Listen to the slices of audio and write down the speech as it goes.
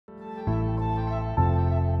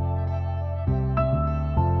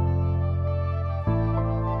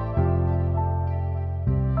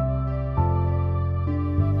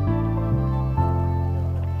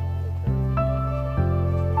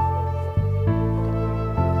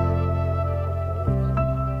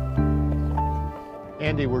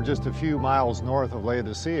Andy, we're just a few miles north of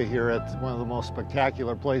Laodicea here at one of the most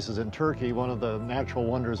spectacular places in Turkey, one of the natural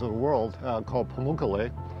wonders of the world, called Pamukkale.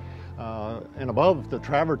 And above the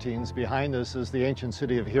travertines behind us is the ancient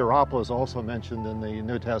city of Hierapolis, also mentioned in the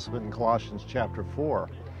New Testament in Colossians chapter 4.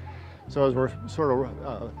 So as we're sort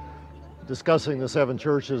of discussing the seven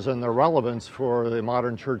churches and their relevance for the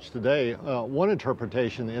modern church today, one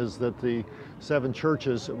interpretation is that the seven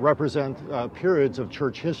churches represent periods of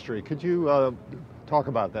church history. Could you talk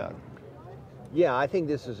about that? Yeah, I think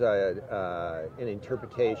this is an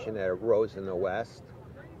interpretation that arose in the West,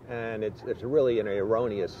 and it's really an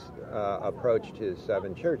erroneous approach to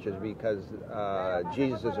seven churches, because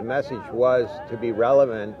Jesus' message was to be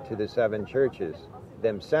relevant to the seven churches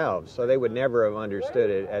themselves, so they would never have understood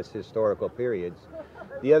it as historical periods.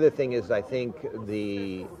 The other thing is, I think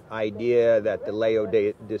the idea that the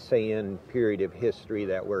Laodicean period of history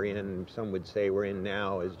that we're in, some would say we're in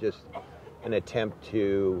now, is just an attempt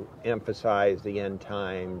to emphasize the end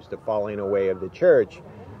times, the falling away of the church,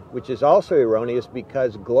 which is also erroneous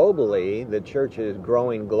because globally, the church is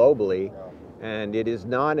growing globally, and it is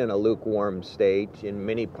not in a lukewarm state in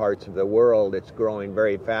many parts of the world. It's growing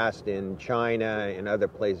very fast in China, in other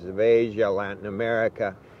places of Asia, Latin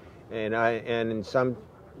America, and in some,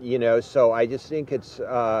 so I just think it's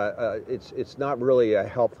not really a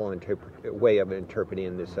helpful way of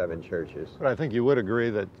interpreting the seven churches. But I think you would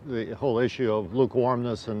agree that the whole issue of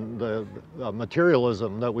lukewarmness and the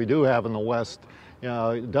materialism that we do have in the West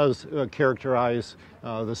does characterize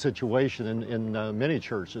the situation in many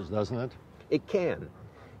churches, doesn't it? It can.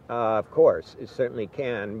 Of course, it certainly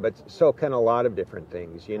can, but so can a lot of different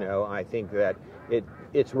things. I think that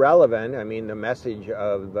it's relevant. I mean, the message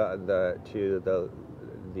of the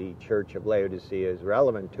Church of Laodicea is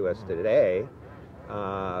relevant to us today,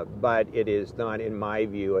 but it is not, in my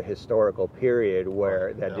view, a historical period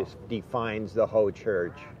where that defines the whole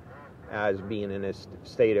church as being in a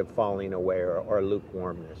state of falling away or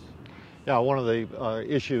lukewarmness. Yeah, one of the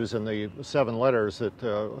issues in the seven letters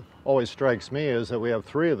that always strikes me is that we have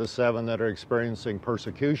three of the seven that are experiencing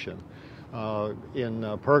persecution. In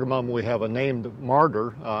Pergamum, we have a named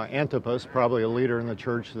martyr, Antipas, probably a leader in the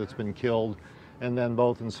church that's been killed. And then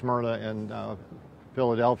both in Smyrna and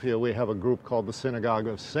Philadelphia, we have a group called the Synagogue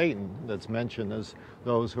of Satan that's mentioned as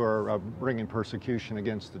those who are bringing persecution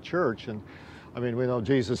against the church. And I mean, we know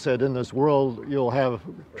Jesus said, in this world you'll have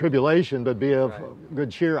tribulation, but be of good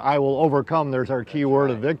cheer, I will overcome. There's our key word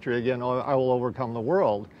of victory again, I will overcome the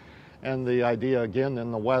world. And the idea again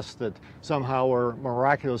in the West that somehow we're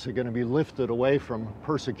miraculously going to be lifted away from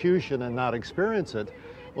persecution and not experience it,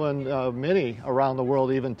 when many around the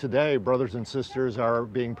world, even today, brothers and sisters are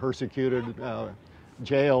being persecuted,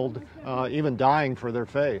 jailed, even dying for their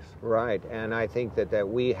faith. Right, and I think that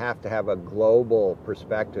we have to have a global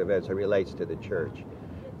perspective as it relates to the church,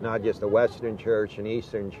 not just the Western church and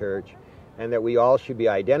Eastern church, and that we all should be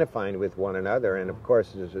identifying with one another. And of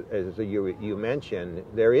course, as you mentioned,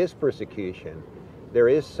 there is persecution, there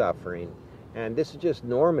is suffering, and this is just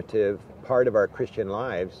normative part of our Christian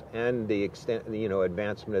lives and the extent,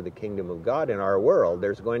 advancement of the kingdom of God in our world.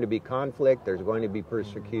 There's going to be conflict, there's going to be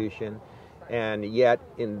persecution, and yet,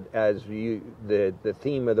 the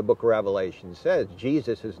theme of the book of Revelation says,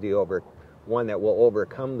 Jesus is the one that will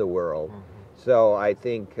overcome the world. Mm-hmm. So I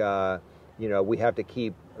think, we have to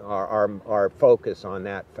keep our focus on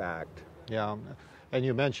that fact. Yeah, and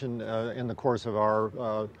you mentioned in the course of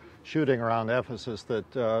our shooting around Ephesus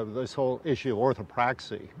that this whole issue of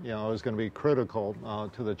orthopraxy, is going to be critical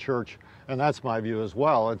to the church, and that's my view as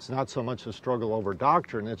well. It's not so much a struggle over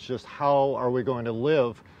doctrine; it's just how are we going to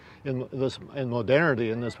live in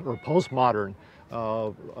modernity, in this postmodern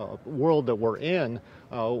world that we're in,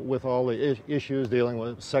 with all the issues dealing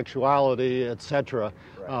with sexuality, etc.,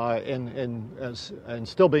 and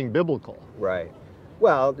still being biblical. Right.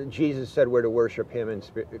 Well, Jesus said we're to worship Him in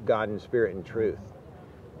God in spirit and truth.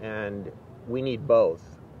 And we need both.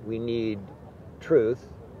 We need truth.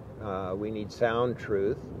 We need sound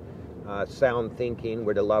truth, sound thinking.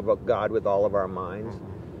 We're to love God with all of our minds,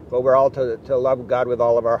 but we're all to love God with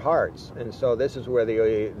all of our hearts. And so this is where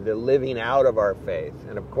the living out of our faith,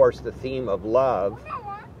 and of course the theme of love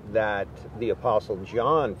that the Apostle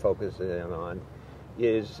John focuses in on,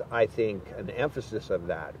 is, I think, an emphasis of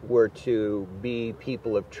that. We're to be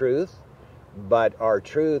people of truth, but our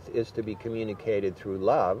truth is to be communicated through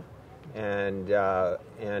love, and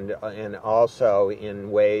also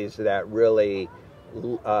in ways that really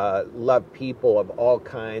love people of all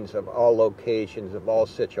kinds, of all locations, of all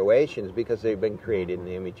situations, because they've been created in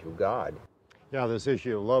the image of God. Yeah, this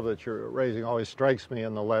issue of love that you're raising always strikes me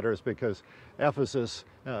in the letters, because Ephesus,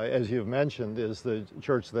 as you've mentioned, is the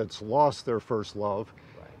church that's lost their first love.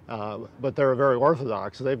 But they're very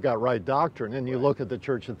orthodox. They've got right doctrine. And you look at the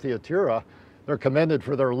church at Thyatira, they're commended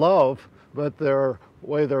for their love, but their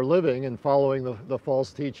way they're living and following the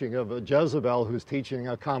false teaching of Jezebel, who's teaching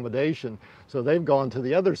accommodation. So they've gone to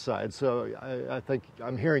the other side. So I think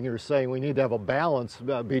I'm hearing you're saying we need to have a balance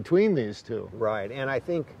between these two. Right. And I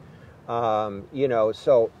think,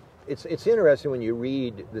 so it's interesting when you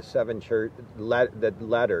read the seven the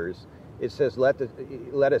letters. It says, let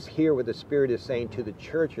us hear what the Spirit is saying to the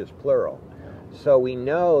churches, plural. So we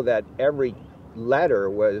know that every letter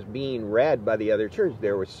was being read by the other church.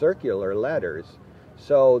 There were circular letters.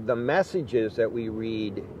 So the messages that we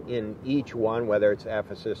read in each one, whether it's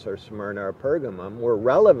Ephesus or Smyrna or Pergamum, were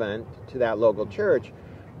relevant to that local church,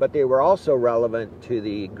 but they were also relevant to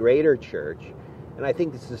the greater church. And I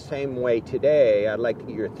think it's the same way today. I'd like to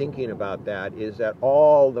get your thinking about that, is that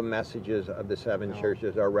all the messages of the seven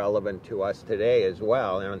churches are relevant to us today as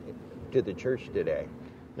well, and to the church today.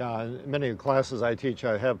 Yeah, in many of the classes I teach,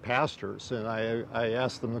 I have pastors, and I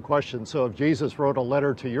ask them the question, so if Jesus wrote a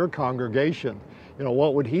letter to your congregation,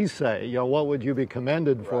 what would he say? What would you be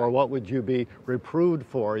commended for? Right. What would you be reproved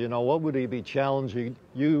for? What would he be challenging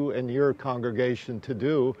you and your congregation to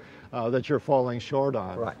do that you're falling short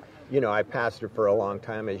on? Right. I pastored for a long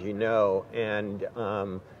time, as you know, and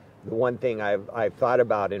the one thing I've thought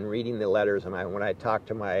about in reading the letters, and when I talk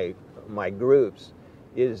to my groups,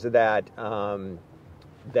 is that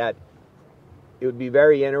that it would be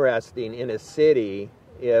very interesting in a city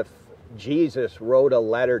if Jesus wrote a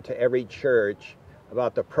letter to every church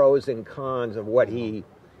about the pros and cons of what he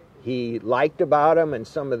liked about them and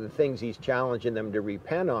some of the things he's challenging them to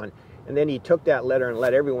repent on. And then he took that letter and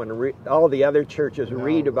let everyone, all the other churches,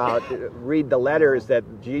 read the letters that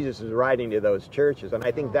Jesus is writing to those churches. And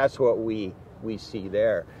I think that's what we see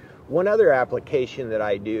there. One other application that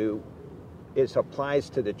I do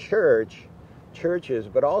applies to the churches,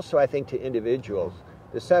 but also I think to individuals.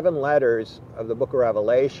 The seven letters of the book of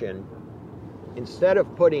Revelation, instead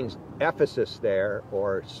of putting Ephesus there,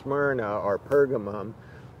 or Smyrna, or Pergamum,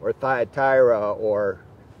 or Thyatira, or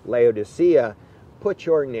Laodicea, put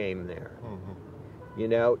your name there.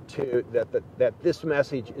 That this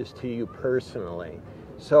message is to you personally.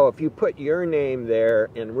 So if you put your name there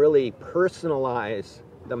and really personalize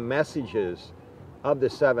the messages of the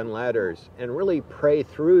seven letters and really pray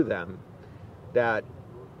through them, that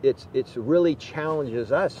it's really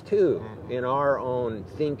challenges us too in our own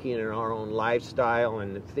thinking and our own lifestyle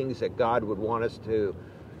and the things that God would want us to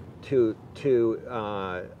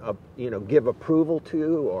give approval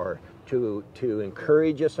to, or to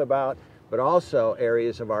encourage us about, but also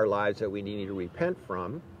areas of our lives that we need to repent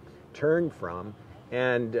from, turn from.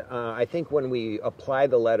 And I think when we apply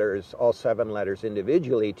the letters, all seven letters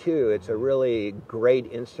individually too, it's a really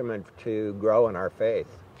great instrument to grow in our faith.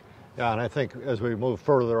 Yeah, and I think as we move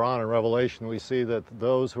further on in Revelation, we see that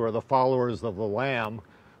those who are the followers of the Lamb,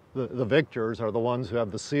 the victors, are the ones who have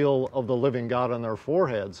the seal of the living God on their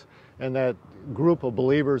foreheads. And that group of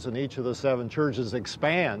believers in each of the seven churches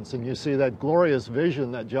expands, and you see that glorious vision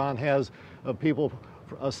that John has of people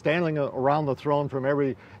standing around the throne from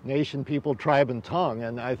every nation, people, tribe, and tongue.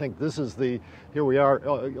 And I think this is here we are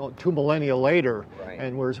 2 millennia later, right,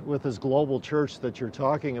 and we're with this global church that you're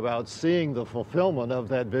talking about, seeing the fulfillment of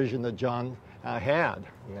that vision that John had.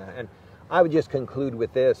 Yeah, and I would just conclude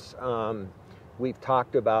with this. We've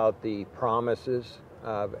talked about the promises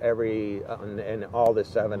of and all the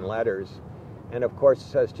seven letters. And of course it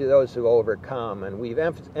says to those who overcome, and we've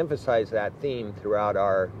emphasized that theme throughout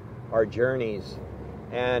our journeys.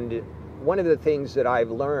 And one of the things that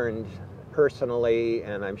I've learned personally,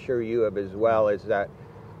 and I'm sure you have as well, is that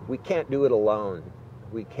we can't do it alone.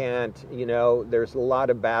 We can't, there's a lot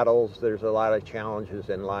of battles, there's a lot of challenges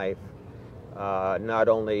in life. Not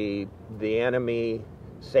only the enemy,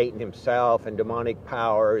 Satan himself, and demonic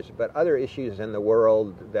powers, but other issues in the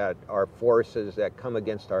world that are forces that come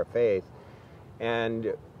against our faith.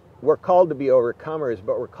 And we're called to be overcomers,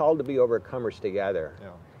 but we're called to be overcomers together. Yeah.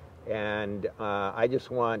 And I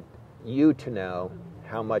just want you to know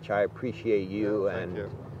how much I appreciate you, and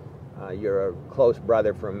you're a close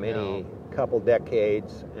brother for many couple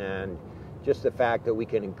decades, and just the fact that we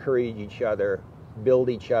can encourage each other,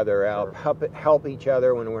 build each other up, help each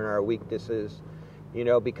other when we're in our weaknesses,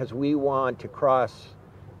 because we want to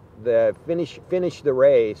finish the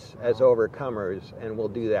race as overcomers, and we'll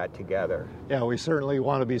do that together. Yeah, we certainly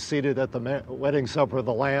want to be seated at the wedding supper of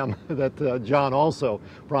the Lamb that John also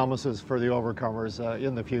promises for the overcomers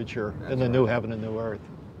in the future, in the new heaven and new earth.